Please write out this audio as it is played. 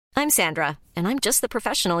I'm Sandra, and I'm just the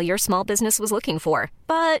professional your small business was looking for.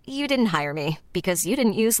 But you didn't hire me because you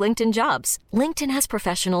didn't use LinkedIn Jobs. LinkedIn has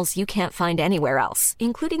professionals you can't find anywhere else,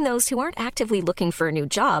 including those who aren't actively looking for a new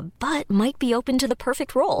job, but might be open to the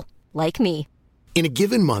perfect role, like me. In a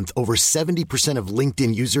given month, over 70% of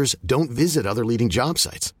LinkedIn users don't visit other leading job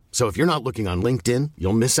sites. So if you're not looking on LinkedIn,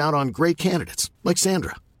 you'll miss out on great candidates like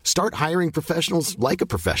Sandra. Start hiring professionals like a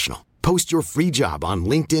professional. Post your free job on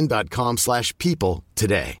linkedin.com/people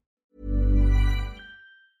today.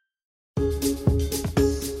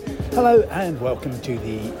 Hello and welcome to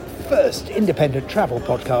the first independent travel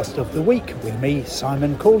podcast of the week with me,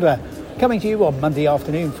 Simon Calder, coming to you on Monday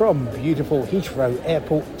afternoon from beautiful Heathrow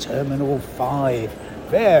Airport Terminal 5.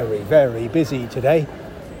 Very, very busy today,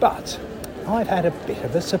 but I've had a bit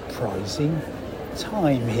of a surprising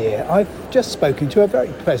time here. I've just spoken to a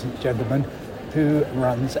very pleasant gentleman who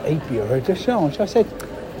runs a bureau de change. I said,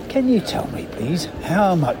 can you tell me please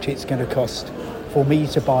how much it's going to cost for me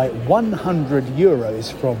to buy 100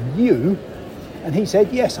 euros from you? And he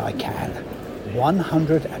said, yes, I can.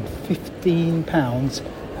 £115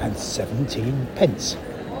 and 17 pence.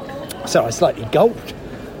 So I slightly gulped.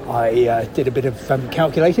 I did a bit of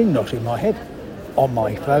calculating, not in my head, on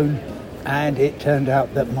my phone, and it turned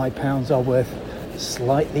out that my pounds are worth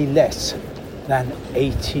slightly less than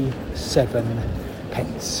 87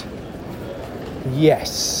 pence.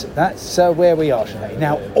 Yes, that's where we are today.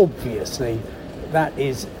 Now, obviously, that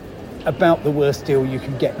is about the worst deal you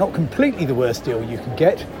can get. Not completely the worst deal you can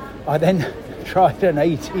get. I then tried an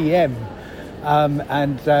ATM,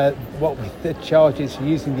 and what with the charges for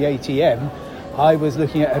using the ATM, I was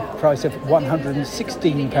looking at a price of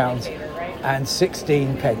 £116 and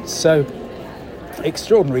 16 pence. So,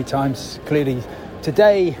 extraordinary times, clearly.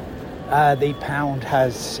 Today, the pound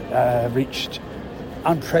has reached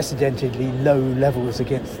unprecedentedly low levels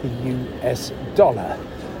against the US dollar.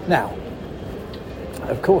 Now,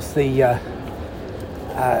 of course, the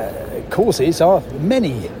causes are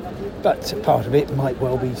many, but part of it might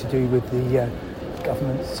well be to do with the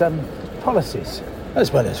government's policies,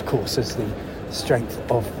 as well as, of course, as the strength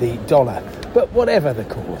of the dollar. But whatever the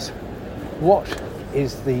cause, what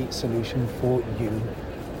is the solution for you,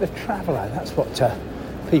 the traveller? That's what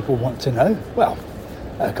people want to know. Well,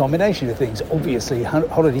 a combination of things. Obviously,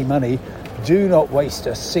 holiday money, do not waste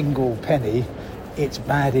a single penny. It's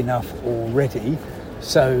bad enough already.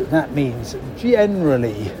 So that means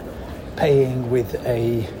generally paying with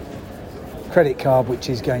a credit card, which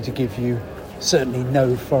is going to give you certainly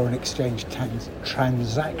no foreign exchange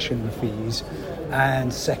transaction fees.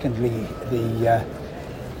 And secondly,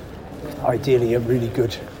 ideally a really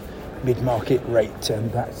good mid-market rate,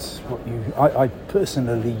 and that's what I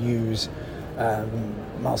personally use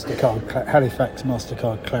MasterCard, Halifax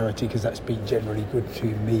MasterCard Clarity, because that's been generally good to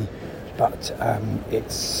me, but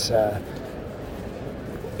it's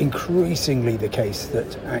increasingly the case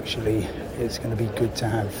that actually it's going to be good to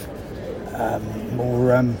have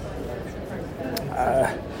more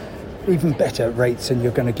even better rates, and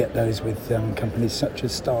you're going to get those with companies such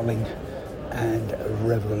as Starling and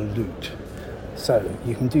Revolut. So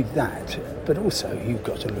you can do that, but also you've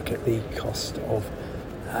got to look at the cost of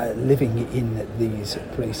living in these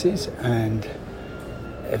places, and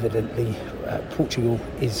evidently Portugal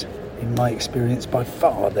is, in my experience, by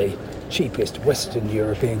far the cheapest Western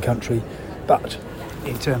European country, but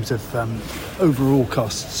in terms of overall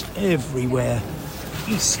costs everywhere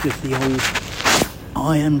east of the old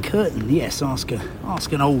Iron Curtain, yes, ask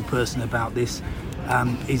an old person about this,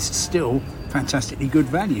 is still fantastically good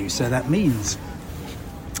value. So that means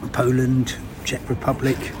Poland, Czech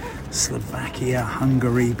Republic, Slovakia,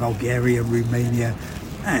 Hungary, Bulgaria, Romania,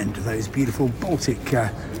 and those beautiful Baltic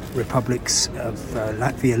republics of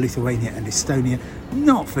Latvia, Lithuania and Estonia,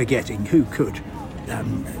 not forgetting, who could,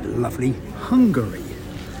 lovely Hungary.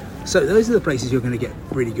 So those are the places you're going to get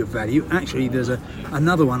really good value. Actually, there's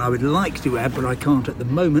another one I would like to add, but I can't at the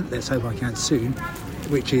moment. Let's hope I can soon,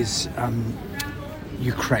 which is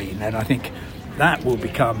Ukraine. And I think that will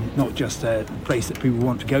become not just a place that people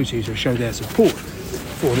want to go to show their support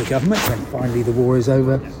for the government when finally the war is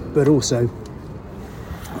over, but also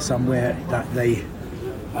somewhere that they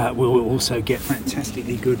will also get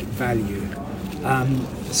fantastically good value.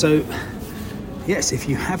 So yes, if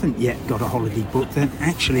you haven't yet got a holiday booked, then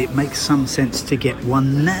actually it makes some sense to get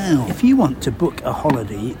one now. If you want to book a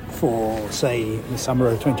holiday for, say, the summer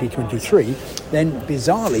of 2023, then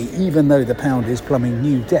bizarrely, even though the pound is plumbing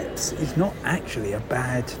new depths, it's not actually a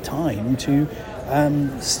bad time to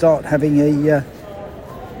start having a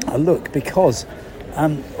look, because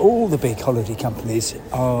all the big holiday companies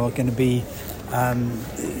are going to be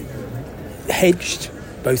hedged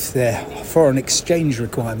both their foreign exchange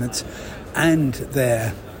requirements and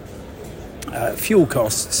their fuel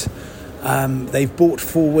costs. They've brought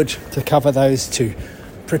forward to cover those, to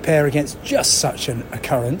prepare against just such an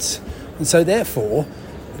occurrence. And so therefore,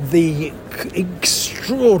 the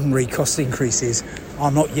extraordinary cost increases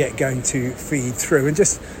are not yet going to feed through. And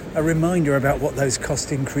just a reminder about what those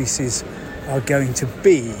cost increases are going to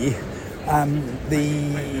be.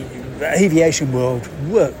 The aviation world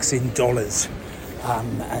works in dollars,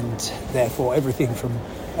 and therefore everything from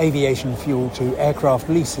aviation fuel to aircraft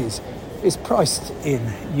leases is priced in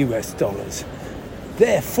US dollars.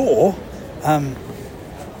 Therefore,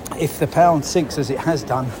 if the pound sinks as it has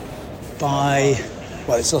done by,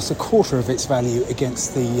 well, it's lost a quarter of its value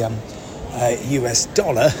against the US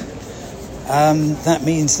dollar, that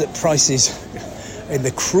means that prices, in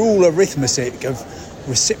the cruel arithmetic of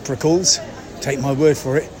reciprocals, take my word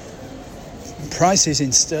for it, prices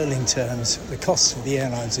in sterling terms, the costs of the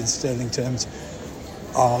airlines in sterling terms,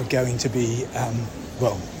 are going to be,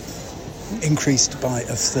 increased by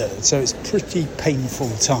a third. So it's pretty painful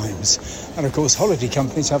times. And of course, holiday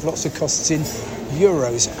companies have lots of costs in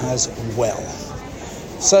euros as well.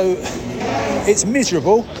 So it's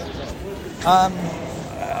miserable.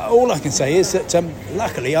 All I can say is that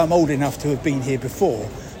luckily I'm old enough to have been here before.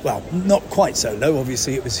 Well, not quite so low.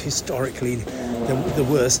 Obviously, it was historically the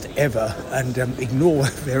worst ever. And ignore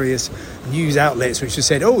various news outlets which have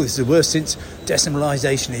said, oh, this is the worst since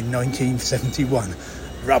decimalisation in 1971.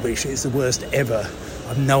 Rubbish, it's the worst ever.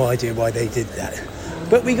 I've no idea why they did that.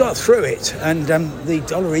 But we got through it, and the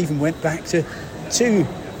dollar even went back to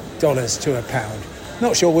 $2 to a pound.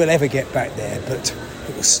 Not sure we'll ever get back there, but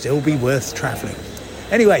it will still be worth travelling.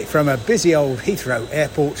 Anyway, from a busy old Heathrow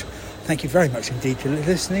airport, thank you very much indeed for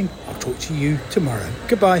listening. I'll talk to you tomorrow.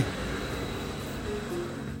 Goodbye.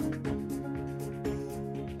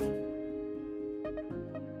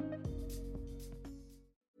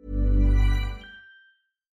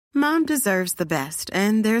 Mom deserves the best,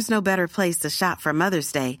 and there's no better place to shop for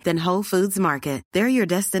Mother's Day than Whole Foods Market. They're your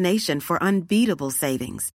destination for unbeatable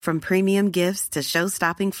savings, from premium gifts to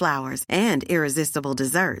show-stopping flowers and irresistible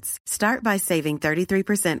desserts. Start by saving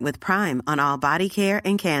 33% with Prime on all body care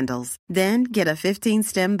and candles. Then get a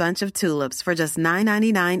 15-stem bunch of tulips for just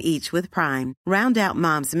 $9.99 each with Prime. Round out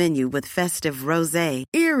Mom's menu with festive rosé,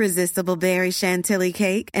 irresistible berry chantilly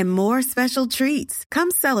cake, and more special treats.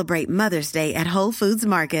 Come celebrate Mother's Day at Whole Foods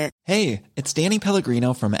Market. Hey, it's Danny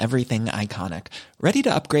Pellegrino from Everything Iconic. Ready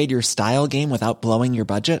to upgrade your style game without blowing your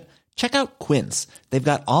budget? Check out Quince. They've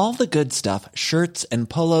got all the good stuff, shirts and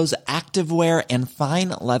polos, activewear, and fine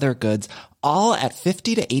leather goods, all at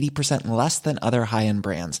 50 to 80% less than other high-end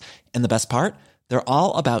brands. And the best part? They're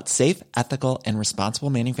all about safe, ethical, and responsible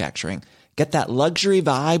manufacturing. Get that luxury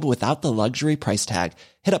vibe without the luxury price tag.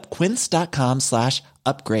 Hit up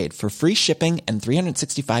quince.com/upgrade for free shipping and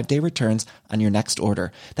 365-day returns on your next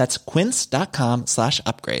order. That's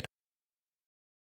quince.com/upgrade.